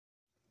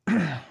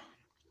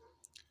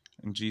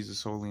In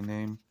Jesus' holy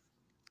name,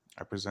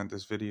 I present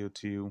this video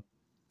to you.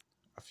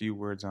 A few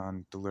words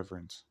on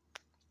deliverance.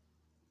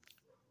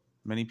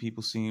 Many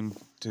people seem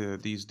to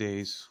these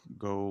days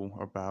go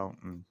about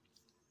and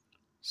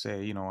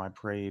say, I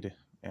prayed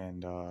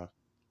and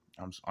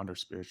I'm under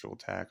spiritual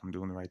attack. I'm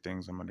doing the right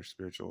things. I'm under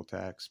spiritual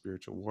attack,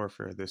 spiritual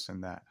warfare, this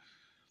and that.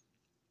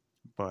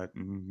 But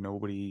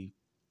nobody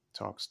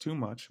talks too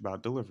much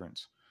about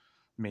deliverance.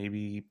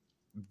 Maybe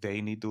they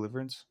need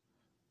deliverance.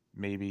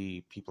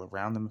 Maybe people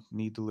around them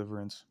need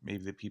deliverance.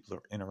 Maybe the people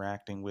they're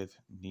interacting with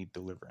need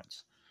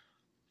deliverance.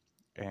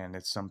 And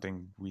it's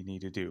something we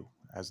need to do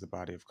as the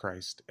body of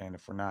Christ. And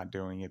if we're not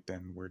doing it,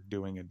 then we're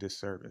doing a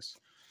disservice.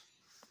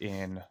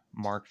 In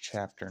Mark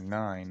chapter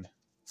 9,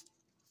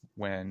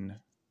 when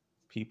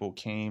people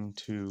came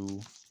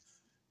to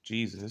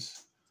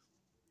Jesus,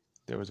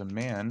 there was a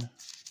man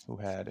who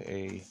had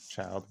a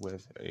child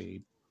with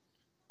a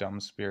dumb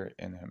spirit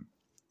in him.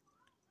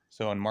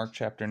 So in Mark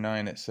chapter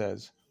 9, it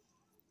says,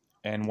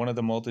 "And one of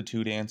the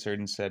multitude answered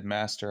and said,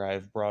 Master, I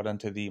have brought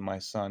unto thee my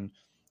son,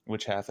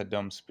 which hath a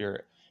dumb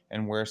spirit.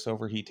 And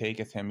wheresoever he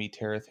taketh him, he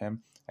teareth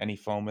him, and he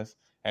foameth,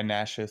 and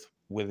gnasheth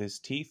with his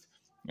teeth,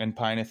 and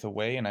pineth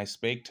away. And I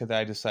spake to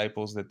thy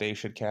disciples that they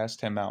should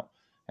cast him out,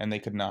 and they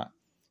could not.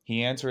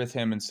 He answereth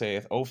him and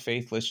saith, O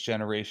faithless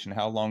generation,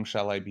 how long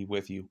shall I be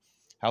with you?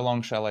 How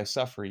long shall I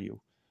suffer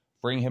you?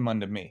 Bring him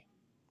unto me.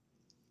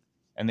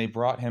 And they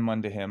brought him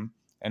unto him,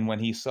 and when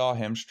he saw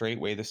him,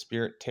 straightway the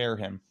spirit tare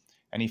him,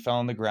 and he fell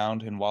on the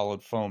ground and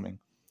wallowed foaming.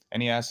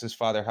 And he asked his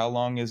father, How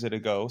long is it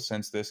ago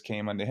since this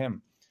came unto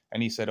him?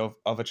 And he said, Of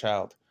a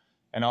child.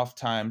 And oft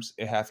times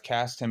it hath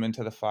cast him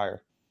into the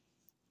fire,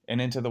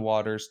 and into the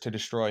waters to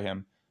destroy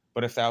him.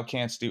 But if thou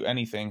canst do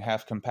anything,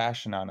 have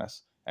compassion on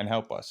us, and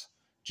help us.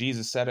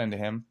 Jesus said unto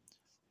him,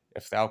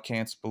 If thou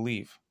canst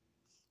believe,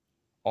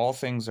 all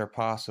things are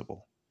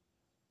possible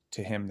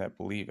to him that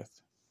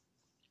believeth.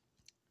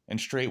 And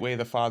straightway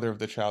the father of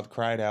the child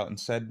cried out and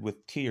said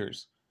with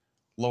tears,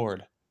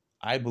 Lord,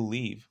 I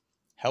believe,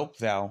 help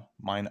thou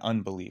mine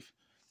unbelief.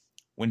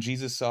 When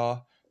Jesus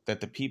saw that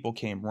the people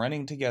came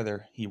running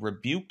together, he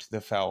rebuked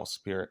the foul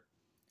spirit,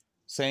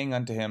 saying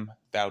unto him,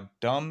 Thou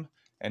dumb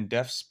and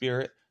deaf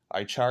spirit,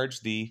 I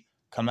charge thee,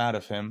 come out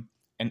of him,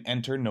 and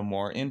enter no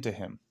more into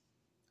him.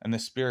 And the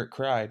spirit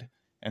cried,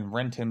 and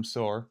rent him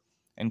sore,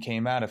 and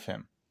came out of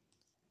him.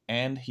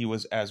 And he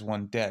was as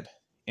one dead,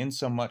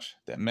 insomuch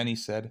that many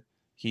said,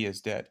 He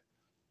is dead.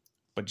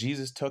 But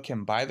Jesus took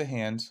him by the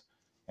hands,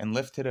 and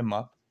lifted him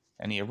up,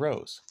 and he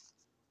arose.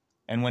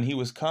 And when he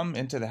was come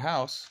into the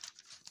house,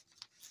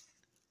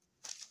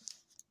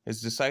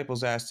 his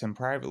disciples asked him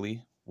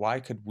privately, Why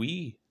could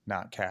we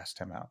not cast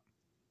him out?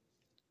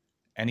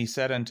 And he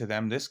said unto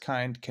them, This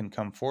kind can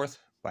come forth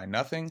by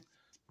nothing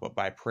but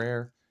by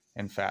prayer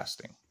and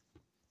fasting.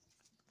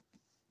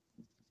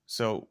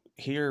 So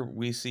here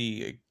we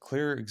see a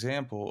clear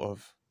example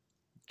of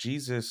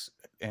Jesus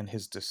and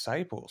his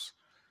disciples.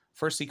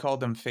 First, he called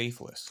them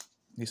faithless.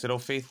 He said, O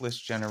faithless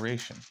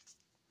generation.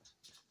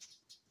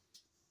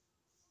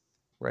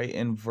 Right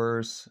in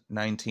verse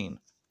 19.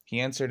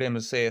 He answered him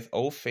and saith,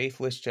 O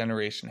faithless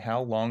generation,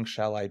 how long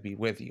shall I be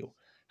with you?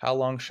 How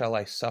long shall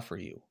I suffer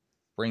you?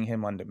 Bring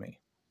him unto me.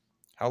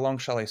 How long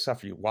shall I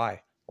suffer you?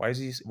 Why? Why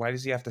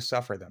does he have to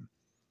suffer them?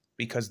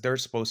 Because they're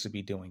supposed to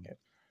be doing it.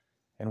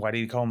 And why did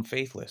he call them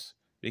faithless?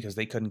 Because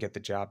they couldn't get the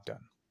job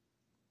done.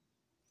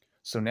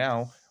 So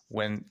now,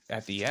 when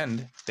at the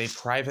end, they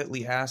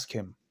privately ask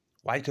him,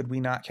 why could we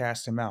not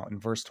cast him out? In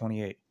verse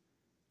 28.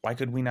 Why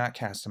could we not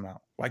cast him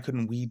out? Why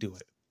couldn't we do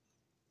it?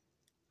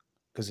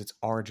 Because it's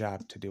our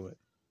job to do it.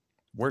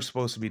 We're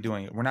supposed to be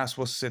doing it. We're not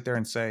supposed to sit there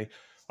and say,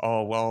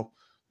 oh, well,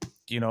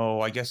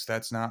 I guess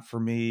that's not for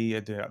me.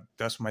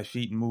 Dust my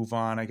feet and move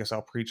on. I guess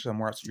I'll preach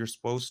somewhere else. You're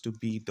supposed to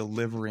be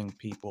delivering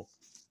people.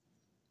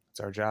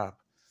 It's our job.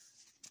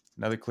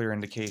 Another clear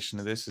indication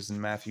of this is in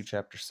Matthew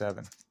chapter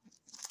 7.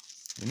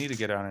 We need to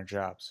get on our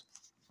jobs.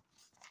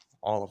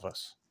 All of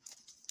us.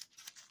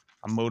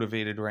 I'm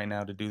motivated right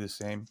now to do the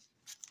same.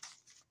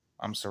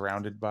 I'm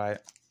surrounded by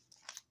it.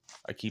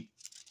 I keep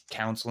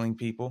counseling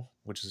people,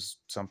 which is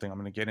something I'm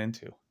going to get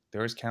into.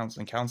 There is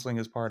counseling. Counseling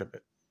is part of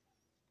it.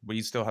 But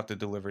you still have to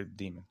deliver the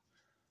demon.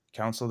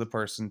 Counsel the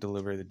person,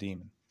 deliver the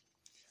demon.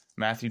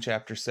 Matthew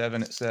chapter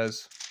 7, it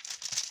says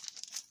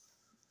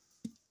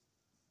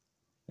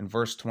in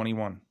verse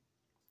 21,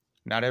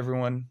 Not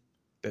everyone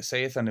that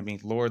saith unto me,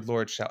 Lord,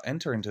 Lord, shall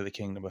enter into the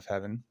kingdom of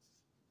heaven,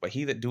 but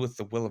he that doeth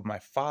the will of my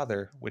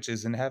Father which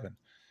is in heaven.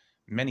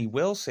 Many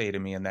will say to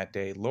me in that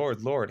day,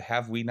 Lord, Lord,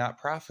 have we not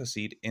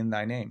prophesied in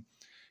thy name?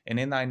 And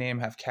in thy name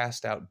have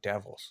cast out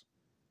devils.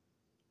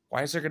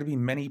 Why is there going to be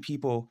many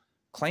people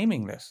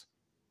claiming this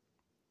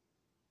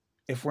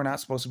if we're not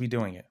supposed to be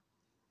doing it?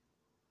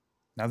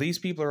 Now, these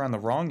people are on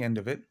the wrong end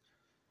of it,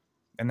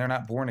 and they're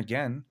not born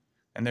again,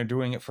 and they're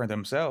doing it for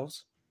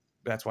themselves.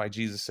 That's why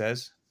Jesus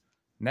says,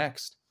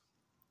 next,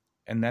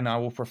 and then I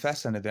will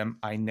profess unto them,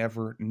 I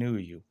never knew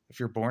you. If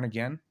you're born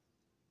again,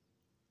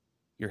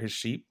 you're his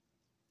sheep.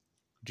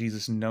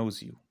 Jesus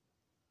knows you.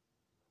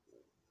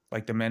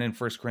 Like the men in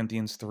 1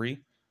 Corinthians 3,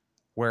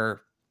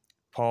 where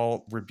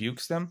Paul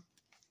rebukes them,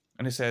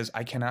 and it says,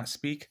 I cannot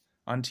speak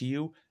unto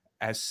you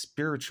as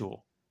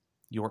spiritual,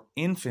 you're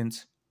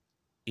infants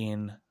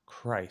in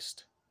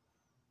Christ.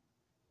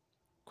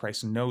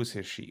 Christ knows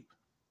his sheep.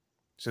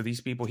 So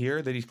these people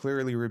here that he's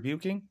clearly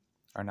rebuking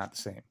are not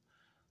the same.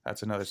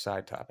 That's another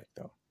side topic,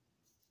 though.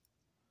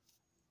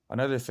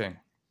 Another thing,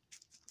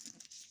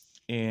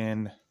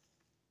 in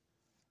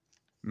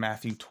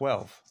Matthew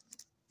 12,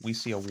 we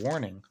see a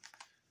warning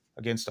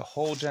against a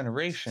whole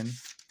generation,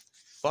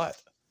 but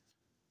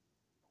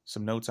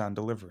some notes on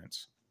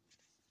deliverance.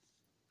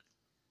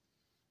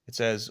 It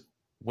says,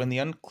 when the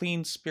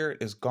unclean spirit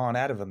is gone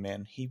out of a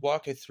man, he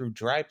walketh through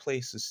dry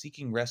places,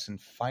 seeking rest,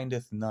 and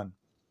findeth none.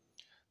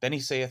 Then he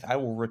saith, I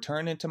will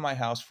return into my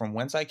house from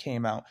whence I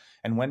came out,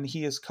 and when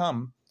he is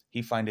come,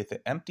 he findeth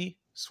it empty,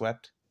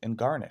 swept, and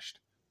garnished.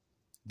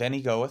 Then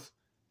he goeth,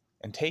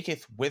 and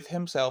taketh with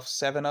himself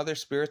 7 other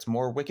spirits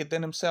more wicked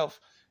than himself,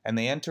 and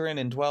they enter in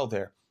and dwell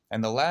there.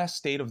 And the last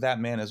state of that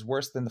man is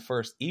worse than the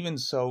first. Even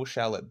so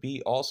shall it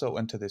be also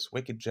unto this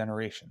wicked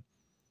generation.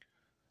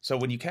 So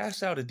when you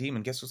cast out a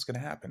demon, guess what's going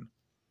to happen?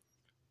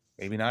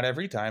 Maybe not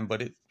every time,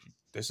 but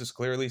this is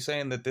clearly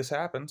saying that this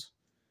happens.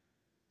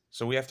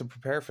 So we have to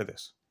prepare for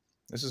this.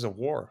 This is a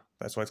war.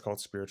 That's why it's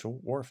called spiritual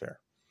warfare.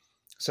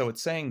 So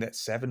it's saying that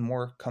 7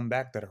 more come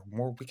back that are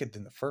more wicked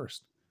than the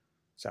first.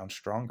 Sounds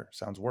stronger,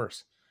 sounds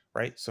worse,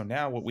 right? So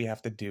now what we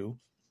have to do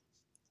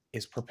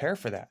is prepare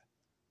for that.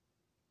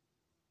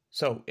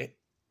 So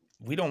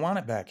we don't want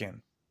it back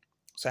in.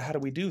 So how do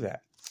we do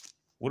that?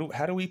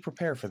 How do we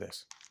prepare for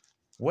this?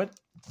 What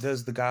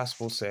does the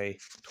gospel say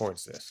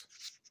towards this?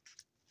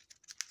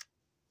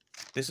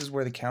 This is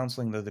where the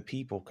counseling of the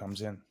people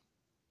comes in.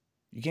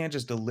 You can't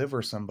just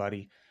deliver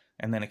somebody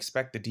and then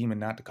expect the demon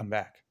not to come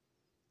back.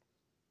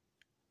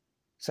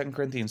 2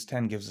 Corinthians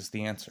 10 gives us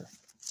the answer.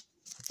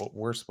 What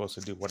we're supposed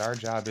to do, what our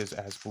job is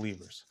as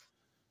believers.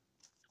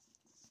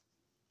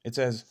 It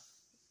says,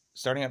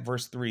 starting at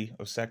verse 3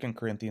 of 2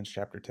 Corinthians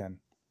chapter 10,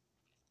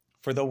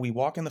 for though we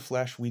walk in the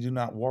flesh, we do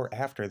not war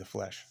after the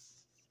flesh.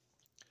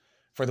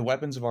 For the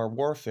weapons of our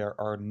warfare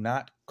are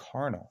not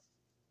carnal,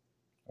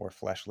 or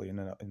fleshly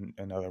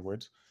in other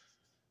words.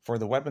 For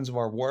the weapons of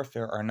our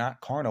warfare are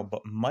not carnal,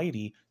 but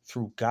mighty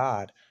through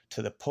God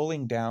to the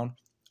pulling down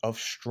of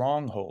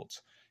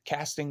strongholds,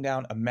 casting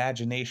down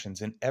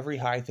imaginations and every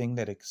high thing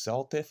that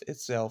exalteth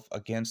itself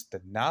against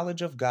the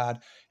knowledge of God,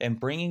 and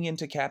bringing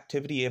into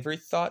captivity every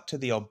thought to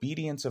the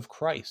obedience of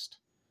Christ.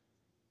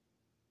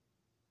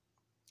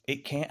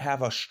 It can't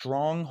have a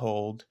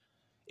stronghold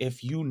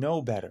if you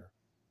know better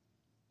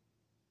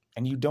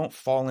and you don't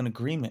fall in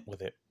agreement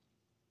with it.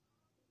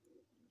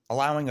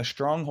 Allowing a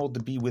stronghold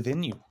to be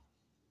within you,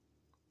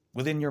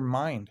 within your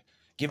mind,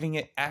 giving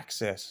it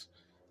access,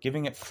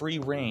 giving it free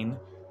rein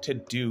to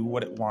do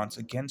what it wants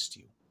against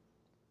you.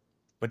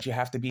 But you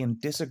have to be in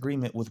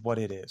disagreement with what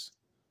it is,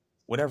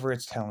 whatever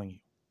it's telling you.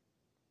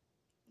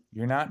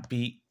 You're not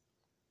beat.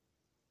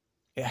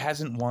 It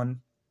hasn't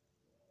won.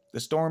 The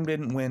storm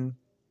didn't win.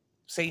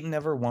 Satan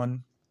never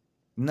won.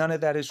 None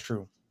of that is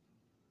true.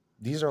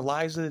 These are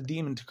lies of the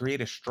demon to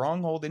create a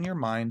stronghold in your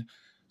mind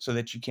so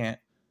that you can't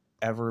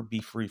ever be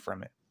free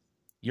from it.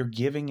 You're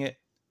giving it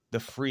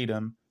the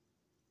freedom.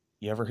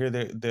 You ever hear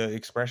the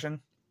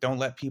expression, don't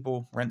let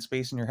people rent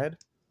space in your head?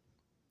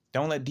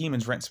 Don't let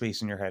demons rent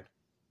space in your head.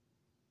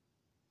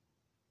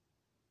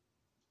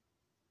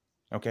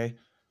 Okay?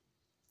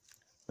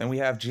 Then we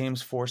have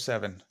James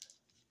 4:7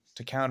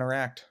 to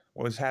counteract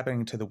what was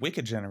happening to the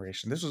wicked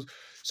generation.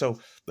 So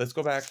let's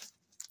go back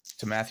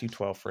to Matthew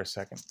 12 for a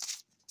second.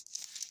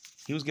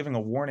 He was giving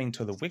a warning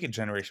to the wicked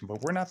generation,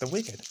 but we're not the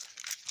wicked.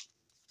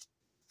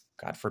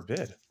 God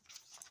forbid.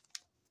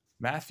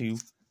 Matthew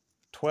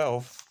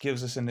 12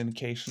 gives us an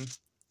indication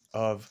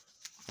of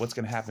what's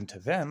going to happen to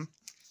them,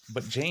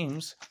 but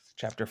James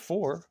chapter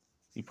 4,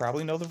 you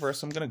probably know the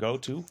verse I'm going to go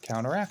to,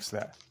 counteracts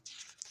that.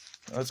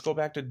 Let's go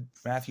back to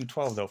Matthew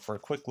 12, though, for a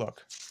quick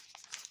look.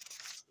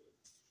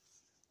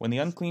 When the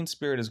unclean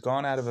spirit is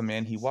gone out of a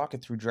man, he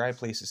walketh through dry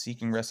places,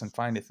 seeking rest, and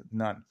findeth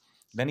none.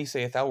 Then he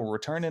saith, I will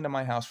return into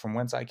my house from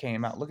whence I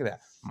came out. Look at that.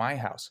 My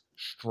house.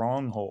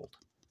 Stronghold.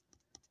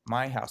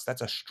 My house.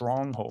 That's a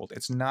stronghold.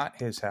 It's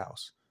not his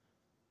house.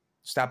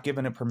 Stop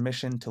giving it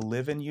permission to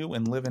live in you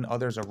and live in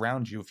others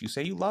around you. If you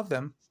say you love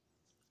them,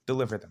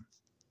 deliver them.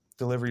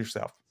 Deliver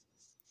yourself.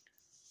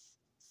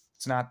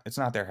 It's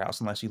not their house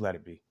unless you let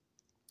it be.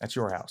 That's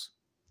your house.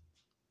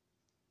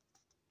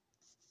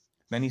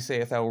 Then he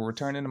saith, I will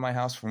return into my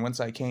house from whence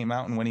I came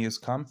out, and when he is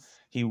come,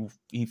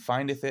 he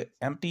findeth it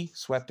empty,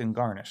 swept, and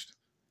garnished.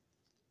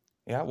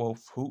 Yeah, well,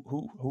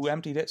 who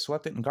emptied it,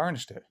 swept it, and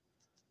garnished it?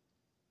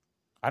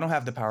 I don't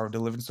have the power of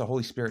deliverance. The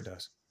Holy Spirit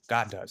does.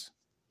 God does.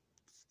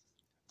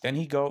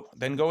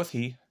 Then goeth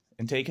he,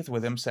 and taketh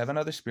with him 7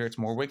 other spirits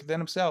more wicked than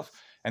himself,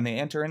 and they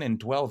enter in and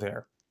dwell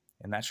there,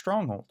 in that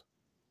stronghold.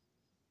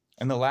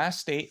 And the last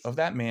state of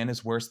that man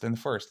is worse than the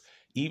first.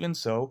 Even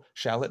so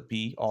shall it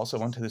be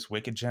also unto this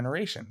wicked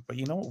generation. But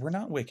you know what? We're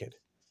not wicked.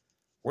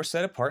 We're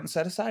set apart and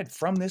set aside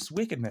from this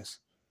wickedness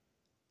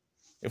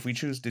if we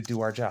choose to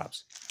do our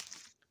jobs.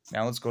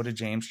 Now let's go to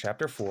James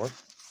chapter 4.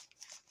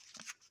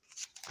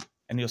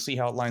 And you'll see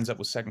how it lines up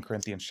with 2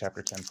 Corinthians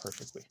chapter 10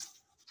 perfectly.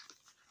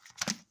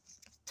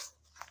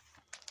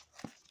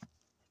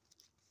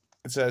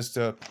 It says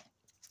to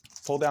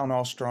pull down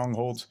all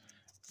strongholds,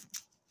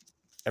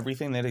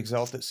 everything that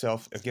exalts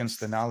itself against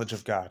the knowledge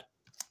of God,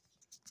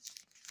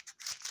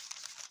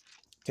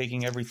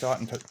 taking every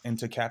thought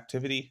into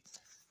captivity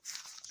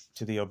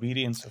to the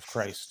obedience of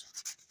Christ.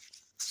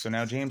 So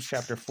now James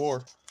chapter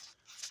 4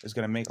 is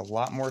going to make a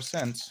lot more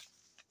sense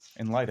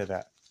in light of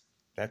that.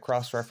 That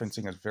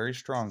cross-referencing is very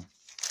strong.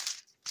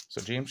 So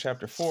James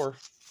chapter 4,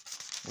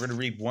 we're going to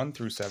read 1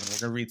 through 7.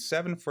 We're going to read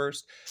 7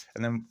 first,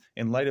 and then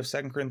in light of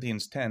 2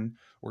 Corinthians 10,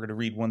 we're going to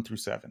read 1 through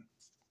 7.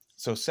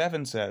 So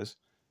 7 says,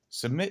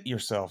 "Submit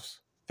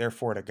yourselves,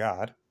 therefore, to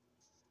God.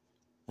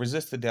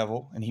 Resist the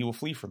devil, and he will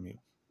flee from you."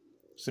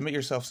 Submit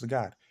yourselves to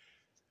God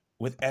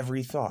with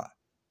every thought.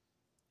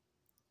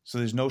 So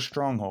there's no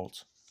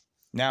strongholds.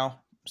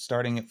 Now,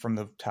 starting it from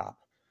the top,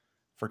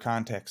 for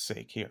context's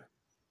sake here.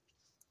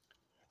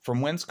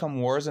 "From whence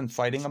come wars and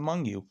fighting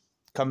among you?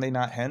 Come they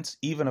not hence,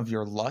 even of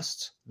your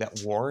lusts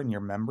that war in your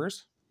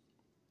members?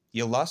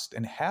 Ye lust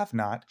and have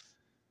not,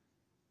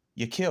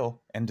 ye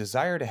kill and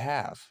desire to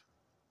have,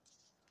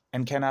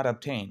 and cannot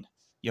obtain.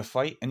 Ye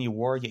fight and ye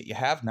war, yet ye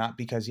have not,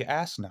 because ye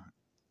ask not."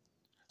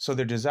 So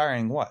they're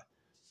desiring what?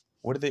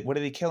 What are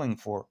they killing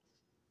for?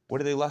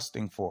 What are they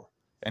lusting for?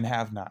 And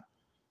have not.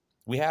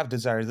 We have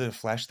desires of the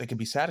flesh that can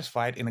be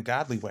satisfied in a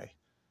godly way.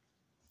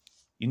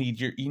 You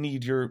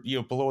need your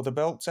below the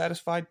belt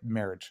satisfied?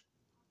 Marriage.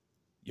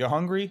 You're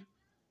hungry?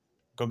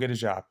 Go get a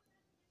job.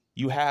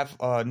 You have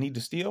need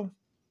to steal?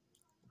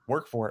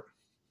 Work for it.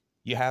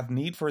 You have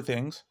need for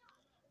things,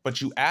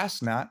 but you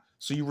ask not,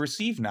 so you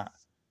receive not.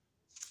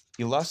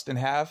 You lust and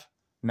have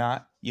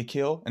not. You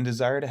kill and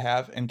desire to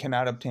have and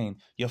cannot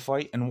obtain. You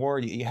fight and war,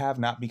 yet you have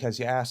not, because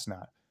you ask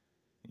not.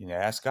 You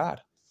ask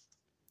God.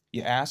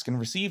 You ask and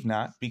receive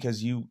not,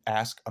 because you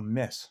ask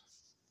amiss,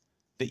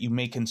 that you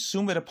may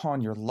consume it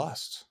upon your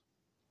lusts.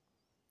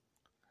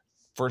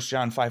 1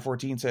 John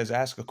 5:14 says,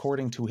 "Ask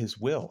according to his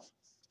will."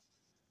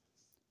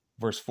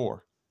 Verse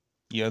 4,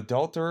 "Ye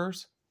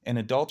adulterers and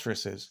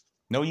adulteresses,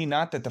 know ye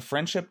not that the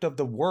friendship of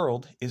the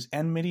world is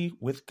enmity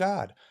with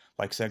God?"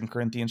 Like 2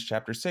 Corinthians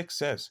chapter 6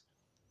 says,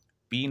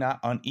 "Be not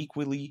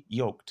unequally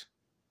yoked.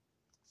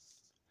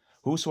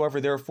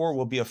 Whosoever therefore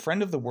will be a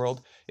friend of the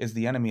world is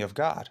the enemy of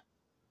God."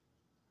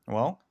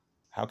 Well,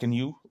 how can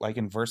you, like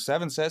in verse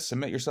 7 says,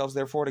 "Submit yourselves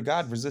therefore to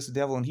God, resist the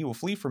devil and he will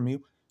flee from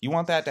you." You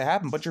want that to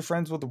happen, but you're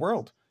friends with the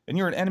world, and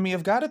you're an enemy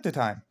of God at the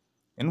time.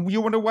 And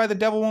you wonder why the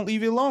devil won't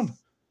leave you alone.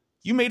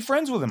 You made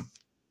friends with him.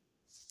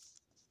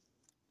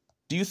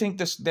 Do you think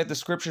that the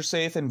scripture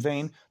saith in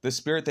vain, "The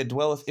spirit that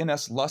dwelleth in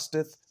us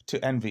lusteth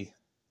to envy"?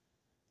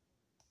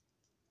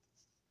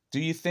 Do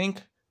you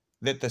think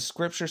that the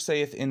scripture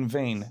saith in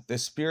vain, "The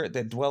spirit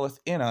that dwelleth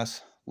in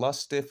us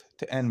lusteth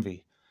to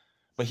envy"?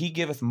 But he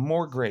giveth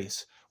more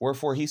grace.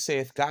 Wherefore he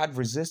saith, "God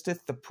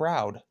resisteth the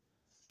proud,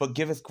 but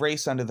giveth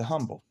grace unto the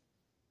humble."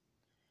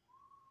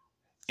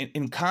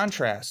 In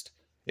contrast,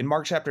 in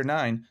Mark chapter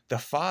 9, the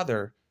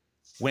Father,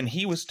 when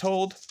he was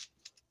told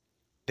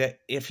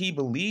that if he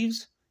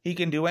believes he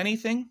can do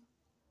anything,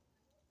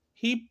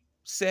 he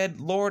said,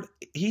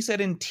 he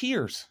said in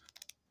tears,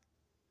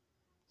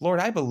 "Lord,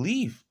 I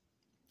believe.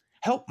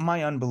 Help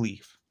my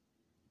unbelief."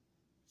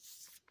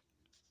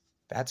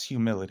 That's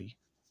humility.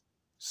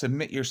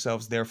 Submit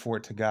yourselves, therefore,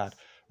 to God.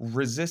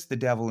 Resist the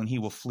devil and he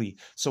will flee.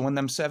 So when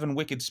them 7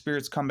 wicked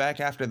spirits come back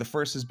after the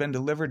first has been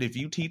delivered, if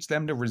you teach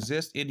them to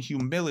resist in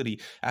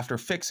humility after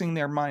fixing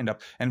their mind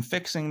up and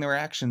fixing their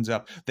actions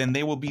up, then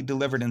they will be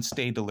delivered and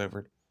stay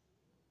delivered.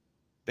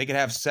 They could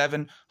have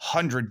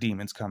 700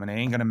 demons coming. It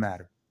ain't going to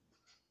matter.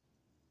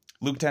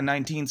 Luke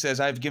 10:19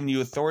 says, "I have given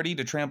you authority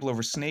to trample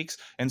over snakes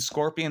and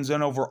scorpions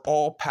and over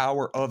all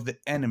power of the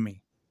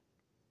enemy."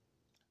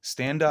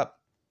 Stand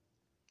up.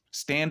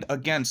 Stand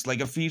against, like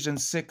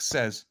Ephesians 6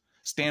 says.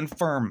 Stand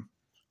firm.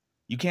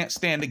 You can't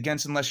stand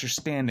against unless you're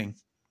standing.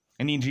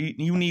 And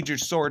you need your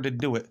sword to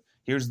do it.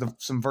 Here's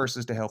some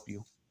verses to help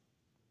you.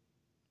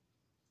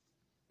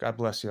 God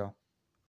bless y'all.